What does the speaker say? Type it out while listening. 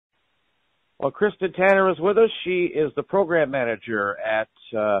Well, Kristen Tanner is with us. She is the program manager at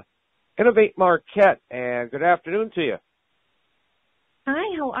Innovate Marquette. And good afternoon to you.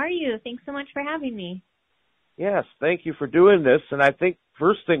 Hi, how are you? Thanks so much for having me. Yes, thank you for doing this. And I think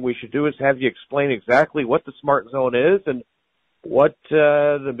first thing we should do is have you explain exactly what the Smart Zone is and what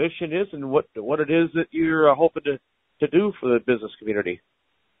the mission is and what it is that you're hoping to do for the business community.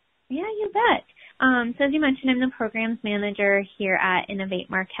 Yeah, you bet. So as you mentioned, I'm the programs manager here at Innovate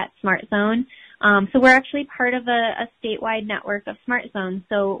Marquette Smart Zone. So we're actually part of a statewide network of Smart Zones.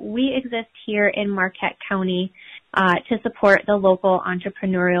 So we exist here in Marquette County to support the local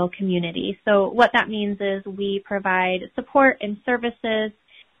entrepreneurial community. So what that means is we provide support and services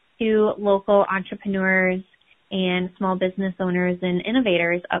to local entrepreneurs and small business owners and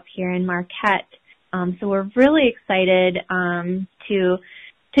innovators up here in Marquette. So we're really excited to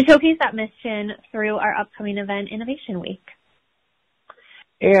showcase that mission through our upcoming event, Innovation Week.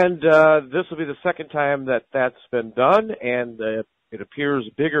 And this will be the second time that that's been done, and it appears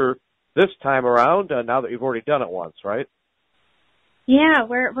bigger this time around now that you've already done it once, right? Yeah,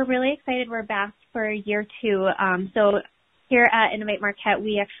 we're really excited. We're back for year 2. So here at Innovate Marquette,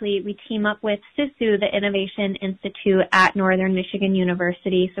 we team up with SISU, the Innovation Institute at Northern Michigan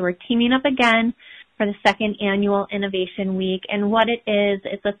University. So we're teaming up again for the second annual Innovation Week. And what it is,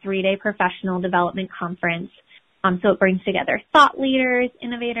 it's a 3-day professional development conference. So it brings together thought leaders,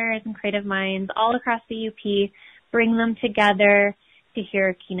 innovators, and creative minds all across the UP, bring them together to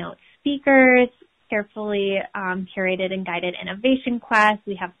hear keynote speakers, carefully curated and guided innovation quests.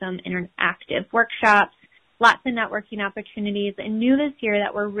 We have some interactive workshops, lots of networking opportunities. And new this year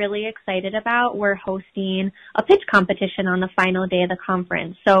that we're really excited about, we're hosting a pitch competition on the final day of the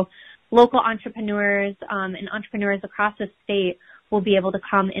conference. So local entrepreneurs and entrepreneurs across the state will be able to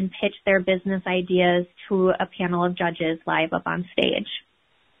come and pitch their business ideas to a panel of judges live up on stage.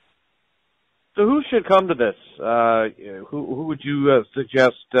 So who should come to this? Who would you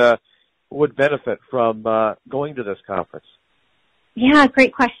suggest would benefit from going to this conference? Yeah,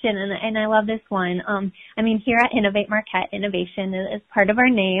 great question, and I love this one. Here at Innovate Marquette, innovation is part of our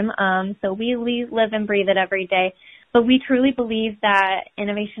name, so we live and breathe it every day. But we truly believe that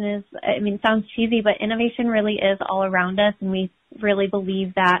innovation is, it sounds cheesy, but innovation really is all around us, and we really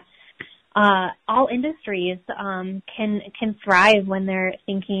believe that all industries can thrive when they're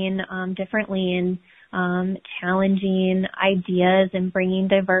thinking differently and challenging ideas and bringing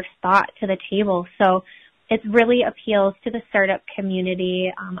diverse thought to the table. So it really appeals to the startup community,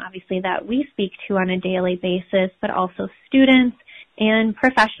 obviously, that we speak to on a daily basis, but also students and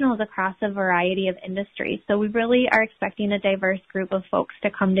professionals across a variety of industries. So we really are expecting a diverse group of folks to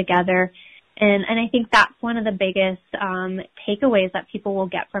come together. And I think that's one of the biggest takeaways that people will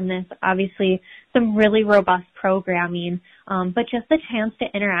get from this. Obviously, some really robust programming, but just the chance to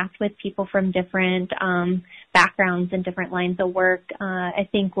interact with people from different backgrounds and different lines of work, I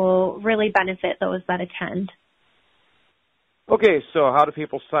think will really benefit those that attend. Okay, so how do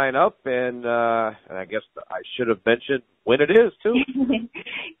people sign up? And I guess I should have mentioned when it is, too.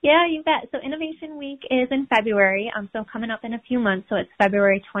 Yeah, you bet. So Innovation Week is in February, so coming up in a few months. So it's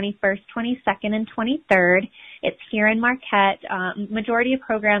February 21st, 22nd, and 23rd. It's here in Marquette. Majority of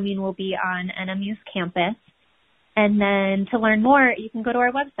programming will be on NMU's campus. And then to learn more, you can go to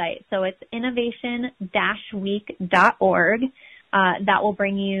our website. So it's innovation-week.org. That will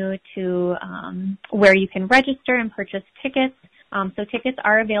bring you to where you can register and purchase tickets. So tickets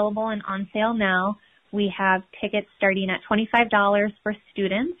are available and on sale now. We have tickets starting at $25 for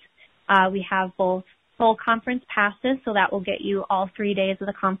students. We have both full conference passes, so that will get you all 3 days of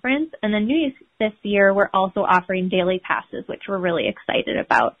the conference. And then this year, we're also offering daily passes, which we're really excited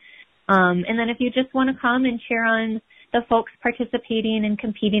about. And then if you just want to come and cheer on the folks participating and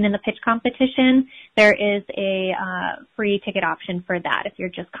competing in the pitch competition, there is a free ticket option for that if you're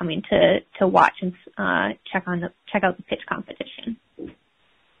just coming to watch and check out the pitch competition.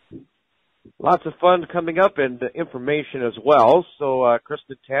 Lots of fun coming up and information as well. So,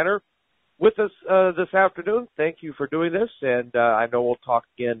 Kristen Tanner with us this afternoon. Thank you for doing this, and I know we'll talk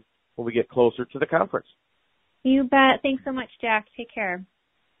again when we get closer to the conference. You bet. Thanks so much, Jack. Take care.